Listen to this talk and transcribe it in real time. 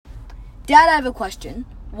Dad, I have a question.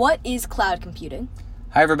 What is cloud computing?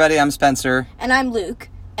 Hi, everybody. I'm Spencer. And I'm Luke.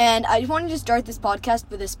 And I just wanted to start this podcast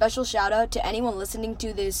with a special shout out to anyone listening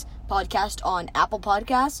to this podcast on Apple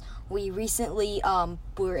Podcasts. We recently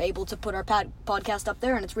were able to put our podcast up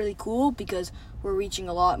there, and it's really cool because we're reaching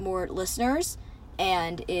a lot more listeners,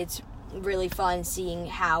 and it's really fun seeing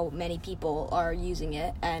how many people are using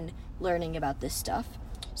it and learning about this stuff.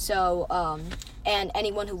 So, and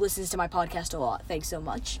anyone who listens to my podcast a lot, thanks so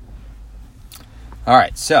much. All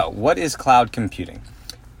right. So, what is cloud computing?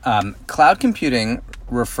 Cloud computing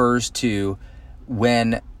refers to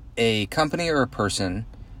when a company or a person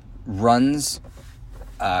runs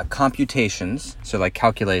computations, so like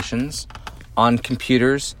calculations, on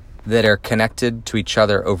computers that are connected to each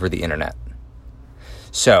other over the internet.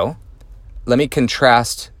 So, let me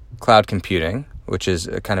contrast cloud computing, which is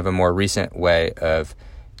a kind of a more recent way of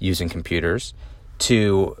using computers,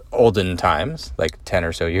 to olden times, like 10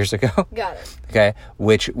 or so years ago. Got it. Okay,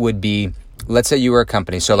 which would be, let's say you were a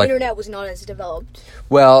company. So the internet was not as developed.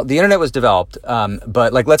 Well, the internet was developed,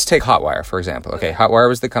 but like let's take Hotwire, for example. Okay, Hotwire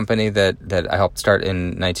was the company that I helped start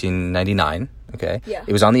in 1999. Okay, yeah.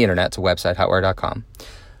 It was on the internet. It's a website, hotwire.com.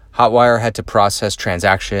 Hotwire had to process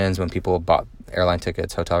transactions when people bought airline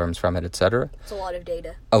tickets, hotel rooms from it, etc. It's a lot of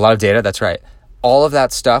data. A lot of data, that's right. All of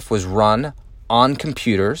that stuff was run on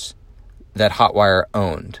computers that Hotwire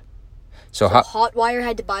owned. So Hotwire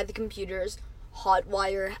had to buy the computers.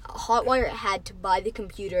 Hotwire had to buy the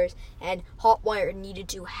computers, and Hotwire needed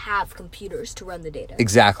to have computers to run the data.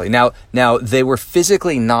 Exactly. Now they were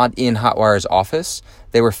physically not in Hotwire's office.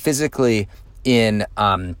 They were physically in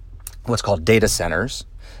what's called data centers.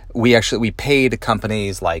 We paid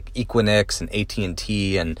companies like Equinix and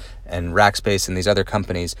AT&T and Rackspace and these other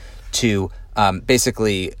companies to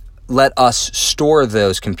basically let us store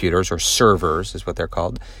those computers, or servers is what they're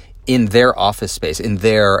called, in their office space, in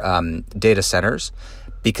their data centers,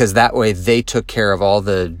 because that way they took care of all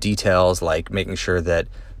the details, like making sure that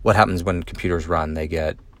what happens when computers run, they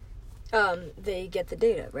get the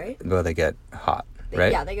data, right? Well, they get hot,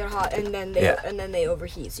 right? Yeah, they get hot, and then they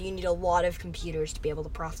overheat. So you need a lot of computers to be able to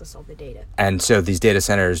process all the data. And so these data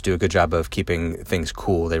centers do a good job of keeping things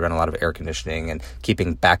cool. They run a lot of air conditioning and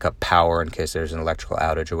keeping backup power in case there's an electrical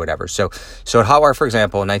outage or whatever. So at Hotwire, for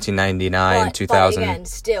example, in 1999, 2000... But again,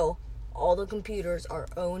 still, all the computers are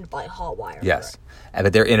owned by Hotwire. Yes,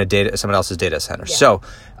 but they're in someone else's data center. Yeah. So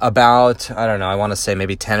about, I don't know, I want to say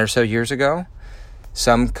maybe 10 or so years ago,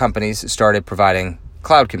 some companies started providing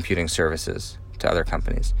cloud computing services to other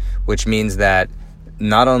companies, which means that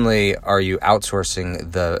not only are you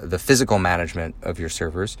outsourcing the physical management of your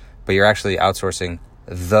servers, but you're actually outsourcing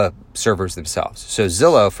the servers themselves. So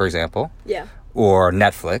Zillow, for example, or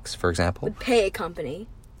Netflix, for example, would pay a company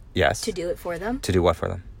to do it for them. To do what for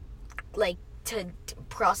them? Like to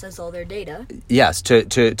process all their data. Yes,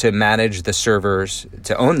 to manage the servers,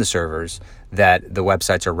 to own the servers that the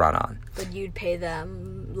websites are run on. But you'd pay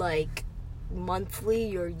them like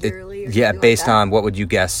monthly or yearly or something based like that? on, what would you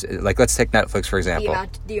guess? Like, let's take Netflix, for example.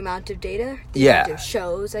 The amount of data? The amount of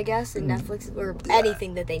shows, I guess, in Netflix, or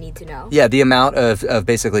anything that they need to know. Yeah, the amount of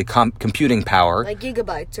basically computing power. Like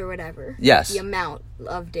gigabytes or whatever. Yes. The amount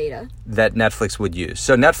of data. That Netflix would use.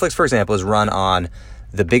 So Netflix, for example, is run on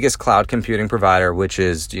the biggest cloud computing provider, which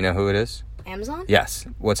is, do you know who it is? Amazon? Yes.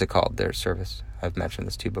 What's it called, their service? I've mentioned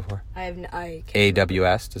this to you before.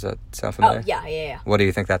 AWS, does that sound familiar? Oh, yeah. What do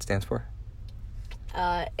you think that stands for?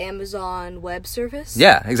 Amazon Web Service?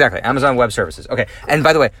 Yeah, exactly. Amazon Web Services. Okay. And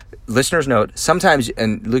by the way, listeners note, sometimes,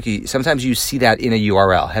 and Lukey, sometimes you see that in a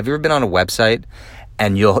URL. Have you ever been on a website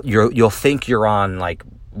and you'll think you're on like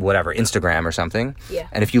whatever, Instagram or something? Yeah.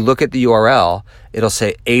 And if you look at the URL, it'll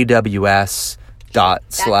say AWS /.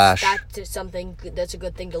 That's something. That's a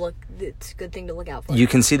good thing to look. It's a good thing to look out for. You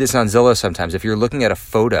can see this on Zillow sometimes. If you're looking at a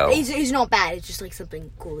photo, it's not bad. It's just like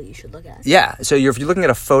something cool that you should look at. Yeah. So if you're looking at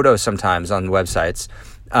a photo sometimes on websites,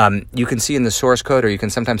 you can see in the source code, or you can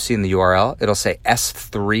sometimes see in the URL, it'll say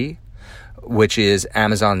S3, which is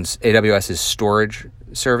AWS's storage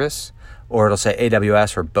service, or it'll say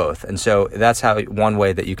AWS or both. And so that's one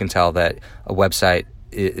way that you can tell that a website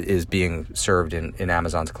is being served in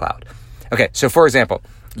Amazon's cloud. Okay, so for example,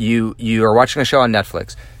 you are watching a show on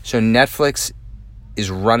Netflix. So Netflix is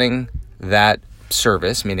running that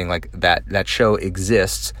service, meaning like that show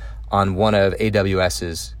exists on one of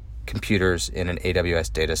AWS's computers in an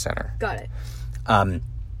AWS data center. Got it. And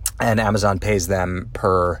Amazon pays them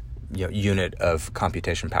per unit of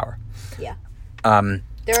computation power. Yeah.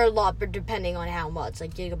 There are a lot, but depending on how much,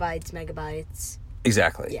 like gigabytes, megabytes.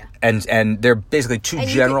 Exactly. Yeah. And they're basically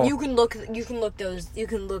general. You can look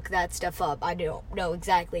that stuff up. I don't know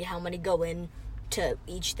exactly how many go in to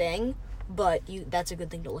each thing, but that's a good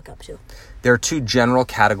thing to look up too. There are two general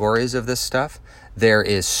categories of this stuff. There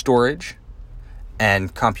is storage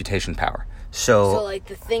and computation power. So like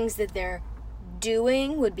the things that they're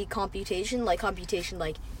doing would be computation, like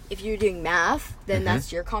if you're doing math, then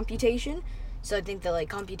that's your computation. So I think that like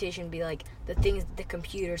computation would be like the things that the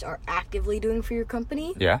computers are actively doing for your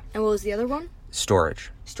company. Yeah. And what was the other one?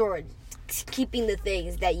 Storage. Keeping the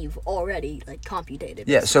things that you've already like computated.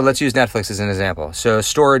 Yeah, so let's use Netflix as an example. So a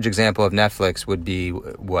storage example of Netflix would be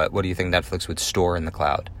what? What do you think Netflix would store in the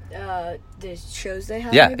cloud? The shows they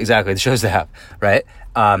have. Yeah, maybe? exactly. The shows they have, right?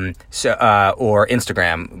 Or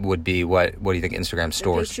Instagram would be what do you think Instagram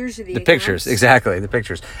stores? The pictures or the pictures, exactly, the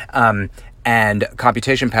pictures. And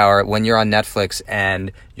computation power, when you're on Netflix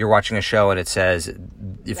and you're watching a show and it says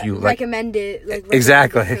if you like recommend it, like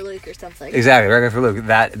exactly for Luke or something. Exactly, recommend for Luke.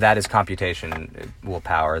 That is computation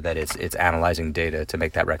power. That it's analyzing data to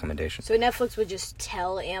make that recommendation. So Netflix would just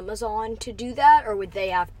tell Amazon to do that, or would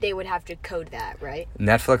they would have to code that, right?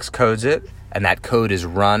 Netflix codes it, and that code is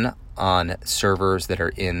run on servers that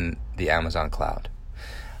are in the Amazon cloud.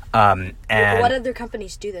 And what other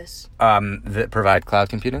companies do this? That provide cloud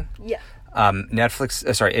computing? Yeah.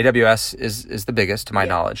 AWS is the biggest to my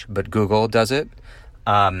knowledge, but Google does it.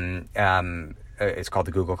 It's called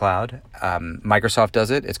the Google Cloud. Microsoft does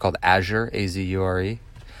it. It's called Azure, Azure.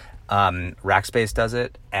 Rackspace does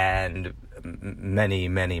it, and many,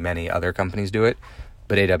 many, many other companies do it.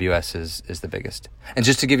 But AWS is the biggest. And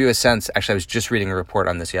just to give you a sense, actually, I was just reading a report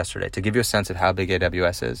on this yesterday. To give you a sense of how big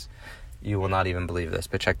AWS is, you will not even believe this,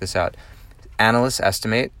 but check this out. Analysts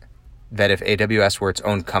estimate that if AWS were its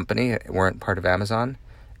own company, it weren't part of Amazon,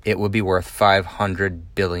 it would be worth $500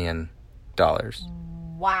 billion.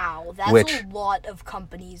 Wow, that's a lot of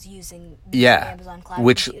companies using Amazon Cloud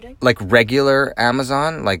Computing. Like regular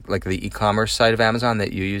Amazon, like the e-commerce side of Amazon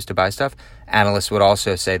that you use to buy stuff, analysts would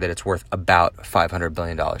also say that it's worth about $500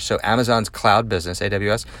 billion. So Amazon's cloud business,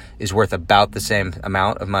 AWS, is worth about the same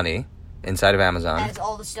amount of money inside of Amazon. As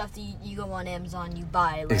all the stuff that you go on Amazon, you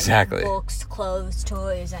buy, like exactly. Books, clothes,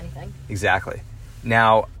 toys, anything. Exactly.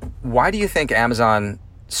 Now, why do you think Amazon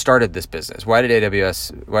started this business? Why did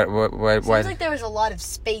AWS? Why? Seems like there was a lot of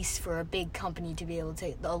space for a big company to be able to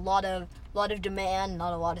take a lot of demand,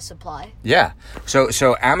 not a lot of supply. Yeah.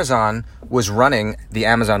 So Amazon was running the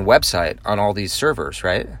Amazon website on all these servers,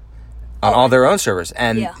 right? On all their own servers.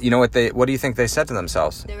 And you know what do you think they said to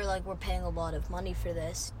themselves? They were like, we're paying a lot of money for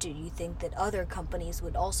this. Do you think that other companies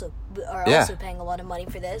are also paying a lot of money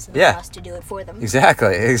for this and want us to do it for them?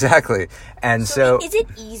 Exactly. And so is it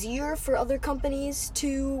easier for other companies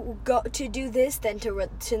to do this than to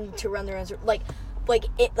run their own, like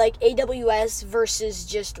AWS versus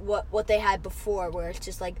just what they had before, where it's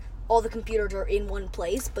just like all the computers are in one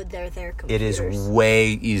place, but they're their computers? It is way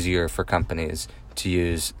easier for companies to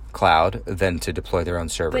use cloud than to deploy their own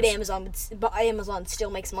servers. But Amazon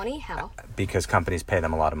still makes money? How? Because companies pay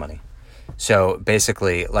them a lot of money. So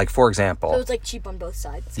basically, like for example... So it's like cheap on both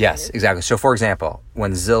sides. Yes, exactly. So for example,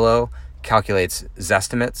 when Zillow calculates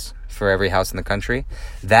Zestimates for every house in the country,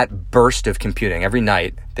 that burst of computing, every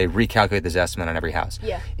night, they recalculate the Zestimate on every house.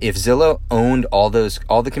 Yeah. If Zillow owned all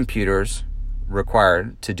the computers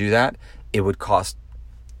required to do that, it would cost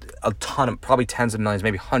a ton of, probably tens of millions,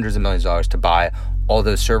 maybe hundreds of millions of dollars to buy all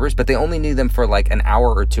those servers, but they only need them for like an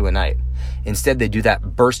hour or two a night. Instead, they do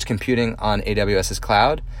that burst computing on AWS's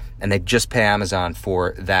cloud, and they just pay Amazon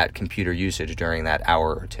for that computer usage during that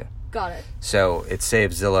hour or two. Got it. So it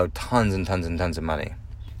saves Zillow tons and tons and tons of money.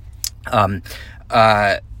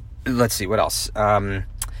 Let's see, what else? So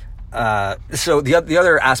the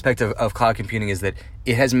other aspect of cloud computing is that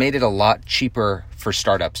it has made it a lot cheaper for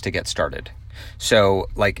startups to get started. So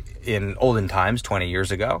like in olden times, 20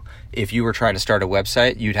 years ago, if you were trying to start a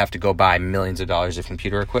website, you'd have to go buy millions of dollars of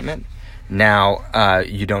computer equipment. Now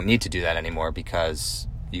you don't need to do that anymore because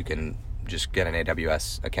you can just get an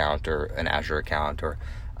AWS account or an Azure account or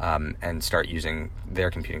and start using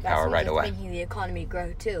their computing power right away. That's making the economy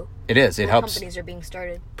grow too. It is. It helps. Companies are being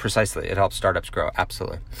started. Precisely. It helps startups grow.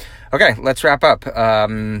 Absolutely. Okay, let's wrap up.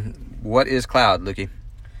 What is cloud, Lukey?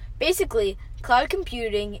 Basically, cloud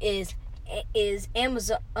computing is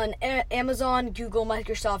Amazon, Google,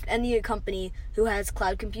 Microsoft, any company who has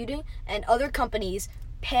cloud computing, and other companies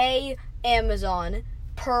pay Amazon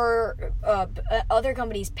other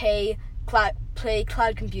companies pay cloud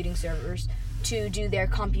computing servers to do their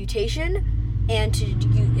computation and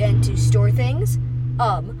to store things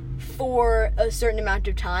for a certain amount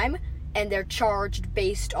of time, and they're charged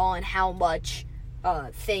based on how much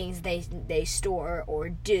things they store or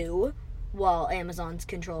do while Amazon's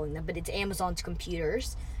controlling them. But it's Amazon's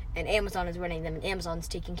computers, and Amazon is running them, and Amazon's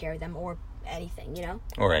taking care of them, anything,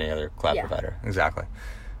 Or any other cloud Yeah. provider. Exactly.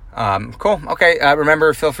 Cool. Okay.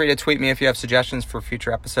 Remember, feel free to tweet me if you have suggestions for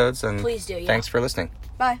future episodes. And Please do, yeah. Thanks for listening.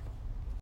 Bye.